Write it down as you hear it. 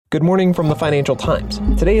Good morning from the Financial Times.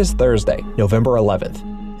 Today is Thursday, November 11th,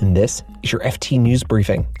 and this is your FT News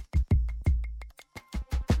Briefing.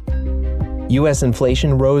 U.S.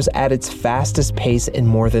 inflation rose at its fastest pace in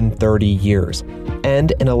more than 30 years,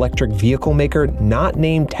 and an electric vehicle maker not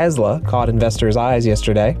named Tesla caught investors' eyes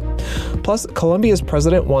yesterday. Plus, Colombia's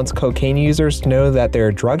president wants cocaine users to know that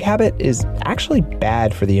their drug habit is actually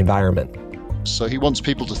bad for the environment. So he wants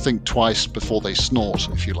people to think twice before they snort,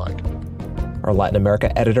 if you like. Our Latin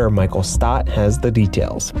America editor, Michael Stott, has the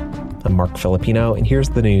details. I'm Mark Filipino, and here's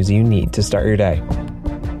the news you need to start your day.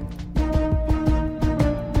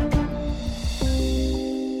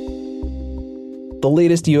 The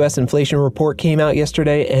latest U.S. inflation report came out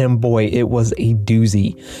yesterday, and boy, it was a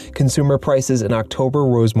doozy. Consumer prices in October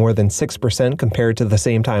rose more than 6% compared to the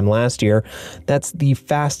same time last year. That's the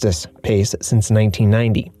fastest pace since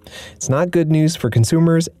 1990. It's not good news for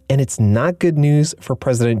consumers, and it's not good news for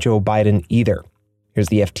President Joe Biden either. Here's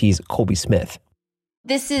the FT's Colby Smith.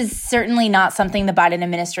 This is certainly not something the Biden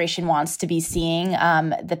administration wants to be seeing.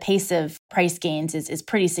 The pace of price gains is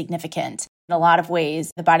pretty significant. In a lot of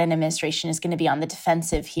ways, the Biden administration is going to be on the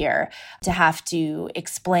defensive here to have to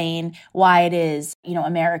explain why it is,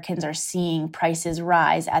 Americans are seeing prices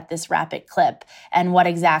rise at this rapid clip and what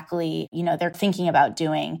exactly, they're thinking about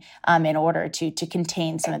doing in order to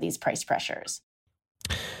contain some of these price pressures.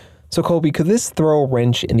 So, Colby, could this throw a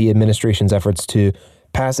wrench in the administration's efforts to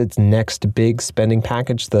pass its next big spending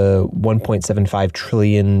package, the $1.75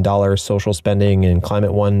 trillion social spending and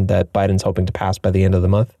climate one that Biden's hoping to pass by the end of the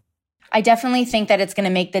month? I definitely think that it's going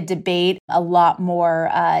to make the debate a lot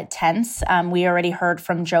more tense. We already heard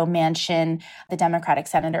from Joe Manchin, the Democratic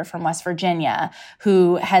senator from West Virginia,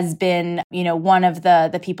 who has been, one of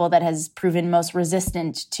the people that has proven most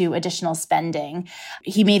resistant to additional spending.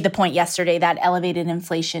 He made the point yesterday that elevated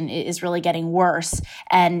inflation is really getting worse,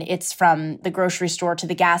 and it's from the grocery store to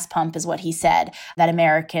the gas pump, is what he said, that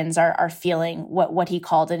Americans are feeling what he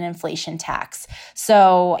called an inflation tax.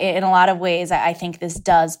 So in a lot of ways, I think this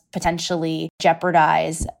does potentially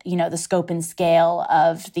jeopardize, the scope and scale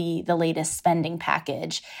of the latest spending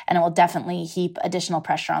package. And it will definitely heap additional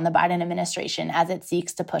pressure on the Biden administration as it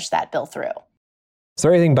seeks to push that bill through. Is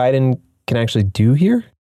there anything Biden can actually do here?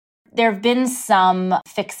 There have been some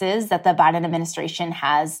fixes that the Biden administration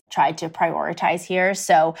has tried to prioritize here.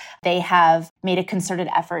 So they have made a concerted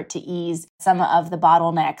effort to ease some of the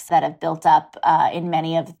bottlenecks that have built up in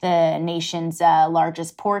many of the nation's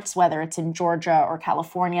largest ports, whether it's in Georgia or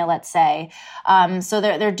California, let's say. So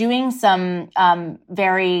they're doing some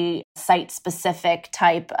very site-specific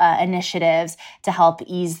type initiatives to help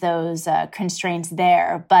ease those constraints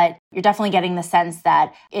there. But you're definitely getting the sense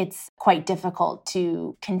that it's quite difficult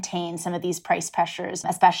to contain some of these price pressures,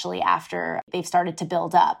 especially after they've started to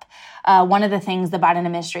build up. One of the things the Biden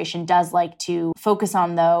administration does like to focus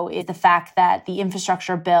on, though, is the fact that the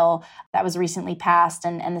infrastructure bill that was recently passed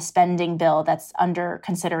and the spending bill that's under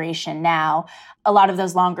consideration now, a lot of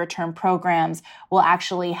those longer term programs will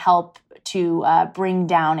actually help to bring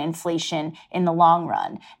down inflation in the long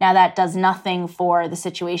run. Now, that does nothing for the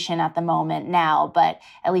situation at the moment now, but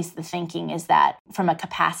at least the thinking is that from a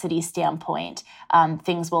capacity standpoint,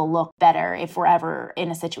 things will look better if we're ever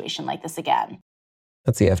in a situation like this again.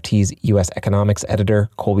 That's the FT's U.S. economics editor,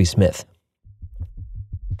 Colby Smith.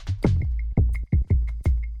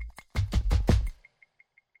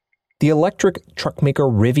 The electric truck maker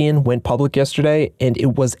Rivian went public yesterday, and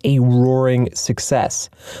it was a roaring success.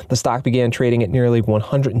 The stock began trading at nearly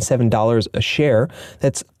 $107 a share.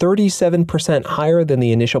 That's 37% higher than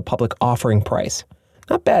the initial public offering price.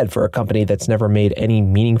 Not bad for a company that's never made any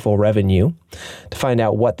meaningful revenue. To find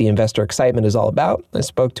out what the investor excitement is all about, I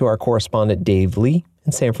spoke to our correspondent Dave Lee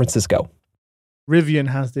in San Francisco. Rivian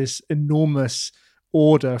has this enormous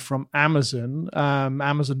order from Amazon.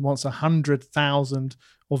 Amazon wants 100,000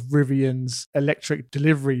 of Rivian's electric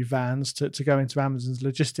delivery vans to go into Amazon's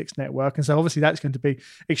logistics network. And so obviously that's going to be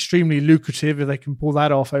extremely lucrative if they can pull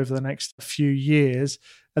that off over the next few years.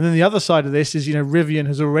 And then the other side of this is, Rivian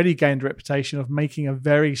has already gained a reputation of making a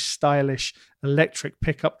very stylish electric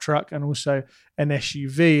pickup truck and also an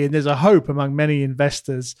SUV. And there's a hope among many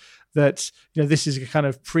investors that this is a kind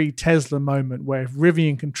of pre-Tesla moment where if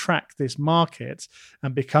Rivian can track this market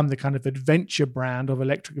and become the kind of adventure brand of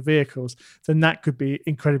electric vehicles, then that could be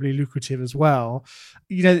incredibly lucrative as well.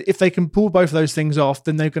 If they can pull both of those things off,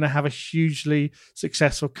 then they're going to have a hugely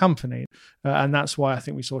successful company. And that's why I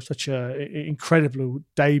think we saw such an incredible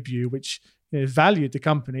debut, which valued the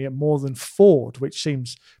company at more than Ford, which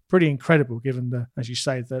seems pretty incredible given as you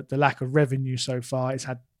say, the lack of revenue so far. It's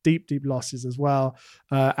had deep losses as well,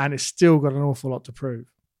 and it's still got an awful lot to prove.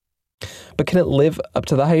 But can it live up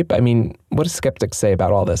to the hype? I mean, what do skeptics say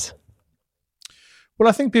about all this? Well,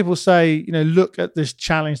 I think people say, look at this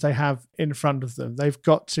challenge they have in front of them. They've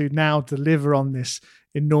got to now deliver on this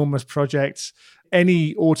enormous project.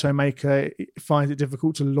 Any automaker finds it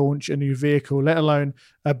difficult to launch a new vehicle, let alone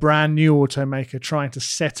a brand new automaker trying to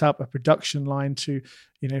set up a production line to,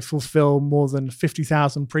 fulfill more than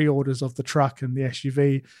 50,000 pre-orders of the truck and the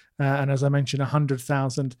SUV. And as I mentioned,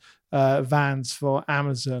 100,000 vans for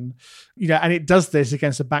Amazon. And it does this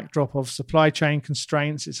against a backdrop of supply chain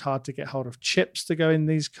constraints. It's hard to get hold of chips to go in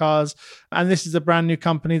these cars. And this is a brand new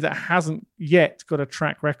company that hasn't yet got a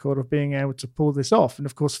track record of being able to pull this off. And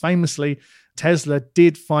of course, famously, Tesla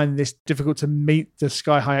did find this difficult to meet the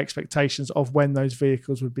sky-high expectations of when those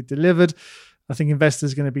vehicles would be delivered. I think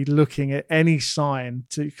investors are going to be looking at any sign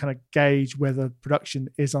to kind of gauge whether production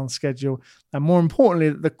is on schedule. And more importantly,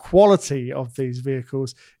 the quality of these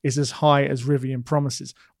vehicles is as high as Rivian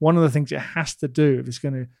promises. One of the things it has to do if it's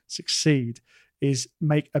going to succeed is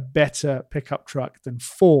make a better pickup truck than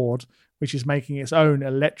Ford, which is making its own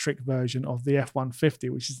electric version of the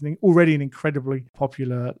F-150, which is already an incredibly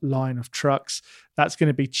popular line of trucks. That's going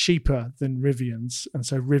to be cheaper than Rivian's. And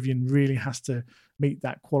so Rivian really has to meet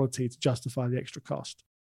that quality to justify the extra cost.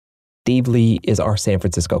 Dave Lee is our San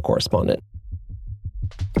Francisco correspondent.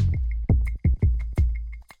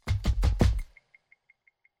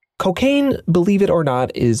 Cocaine, believe it or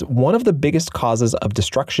not, is one of the biggest causes of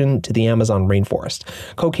destruction to the Amazon rainforest.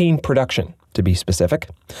 Cocaine production, to be specific.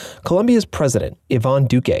 Colombia's president, Iván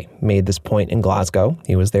Duque, made this point in Glasgow.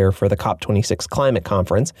 He was there for the COP26 climate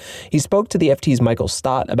conference. He spoke to the FT's Michael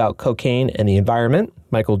Stott about cocaine and the environment.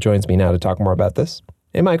 Michael joins me now to talk more about this.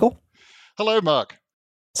 Hey, Michael. Hello, Mark.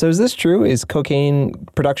 So is this true? Is cocaine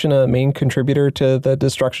production a main contributor to the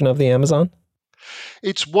destruction of the Amazon?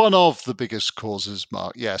 It's one of the biggest causes,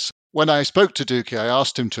 Mark, yes. When I spoke to Duque, I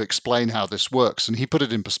asked him to explain how this works, and he put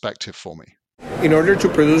it in perspective for me. In order to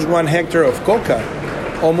produce 1 hectare of coca,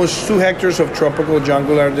 almost 2 hectares of tropical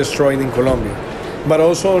jungle are destroyed in Colombia. But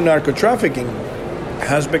also narco-trafficking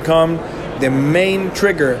has become the main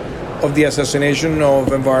trigger of the assassination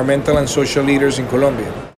of environmental and social leaders in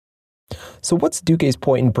Colombia. So what's Duque's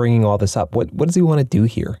point in bringing all this up? What does he want to do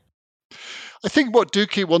here? I think what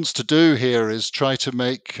Duque wants to do here is try to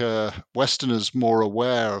make Westerners more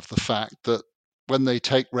aware of the fact that when they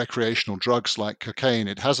take recreational drugs like cocaine,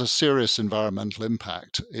 it has a serious environmental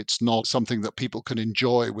impact. It's not something that people can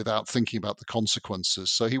enjoy without thinking about the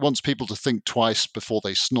consequences. So he wants people to think twice before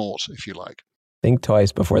they snort, if you like. Think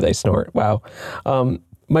twice before they snort. Wow.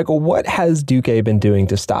 Michael, what has Duque been doing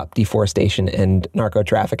to stop deforestation and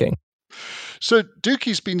narco-trafficking? So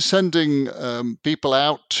Duque's been sending people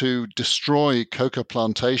out to destroy coca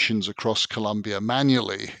plantations across Colombia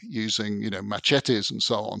manually using, machetes and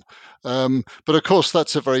so on. But of course,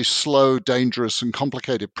 that's a very slow, dangerous and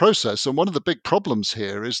complicated process. And one of the big problems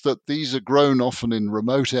here is that these are grown often in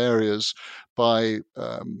remote areas by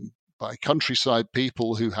countryside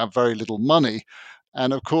people who have very little money.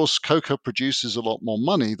 And of course, coca produces a lot more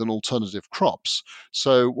money than alternative crops.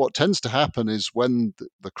 So what tends to happen is when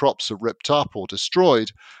the crops are ripped up or destroyed,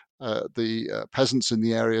 the peasants in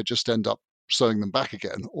the area just end up sowing them back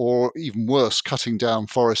again, or even worse, cutting down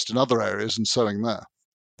forest in other areas and sowing there.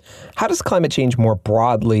 How does climate change more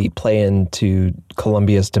broadly play into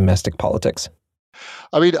Colombia's domestic politics?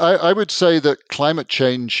 I mean, I would say that climate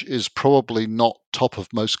change is probably not top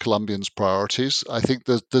of most Colombians' priorities. I think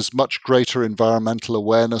there's much greater environmental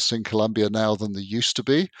awareness in Colombia now than there used to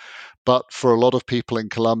be. But for a lot of people in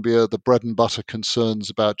Colombia, the bread and butter concerns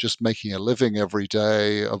about just making a living every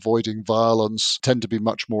day, avoiding violence, tend to be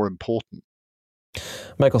much more important.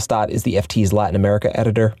 Michael Stott is the FT's Latin America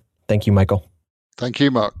editor. Thank you, Michael. Thank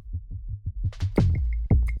you, Mark.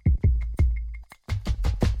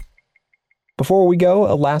 Before we go,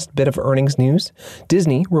 a last bit of earnings news.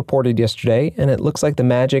 Disney reported yesterday, and it looks like the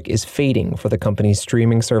magic is fading for the company's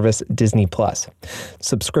streaming service, Disney+.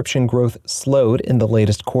 Subscription growth slowed in the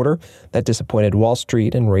latest quarter. That disappointed Wall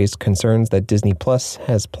Street and raised concerns that Disney+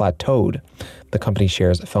 has plateaued. The company's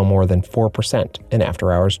shares fell more than 4% in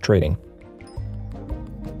after-hours trading.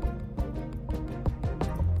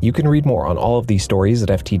 You can read more on all of these stories at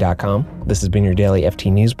FT.com. This has been your daily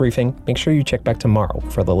FT News Briefing. Make sure you check back tomorrow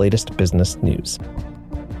for the latest business news.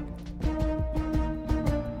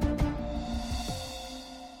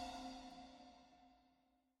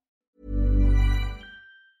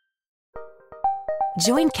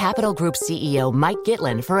 Join Capital Group CEO Mike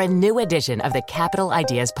Gitlin for a new edition of the Capital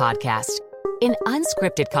Ideas Podcast. In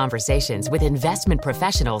Unscripted Conversations with Investment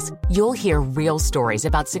Professionals, you'll hear real stories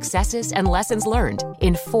about successes and lessons learned,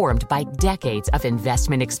 informed by decades of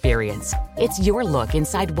investment experience. It's your look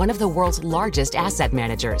inside one of the world's largest asset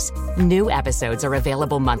managers. New episodes are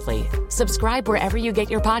available monthly. Subscribe wherever you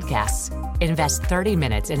get your podcasts. Invest 30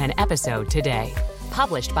 minutes in an episode today.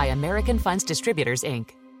 Published by American Funds Distributors,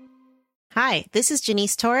 Inc. Hi, this is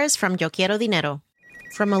Janice Torres from Yo Quiero Dinero.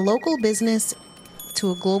 From a local business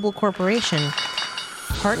to a global corporation,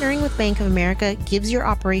 partnering with Bank of America gives your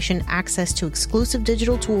operation access to exclusive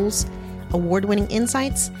digital tools, award-winning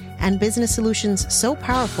insights, and business solutions so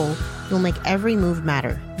powerful you'll make every move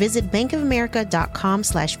matter. Visit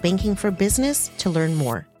bankofamerica.com/banking for business to learn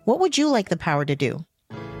more. What would you like the power to do?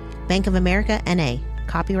 Bank of America, N.A.,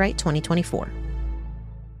 copyright 2024.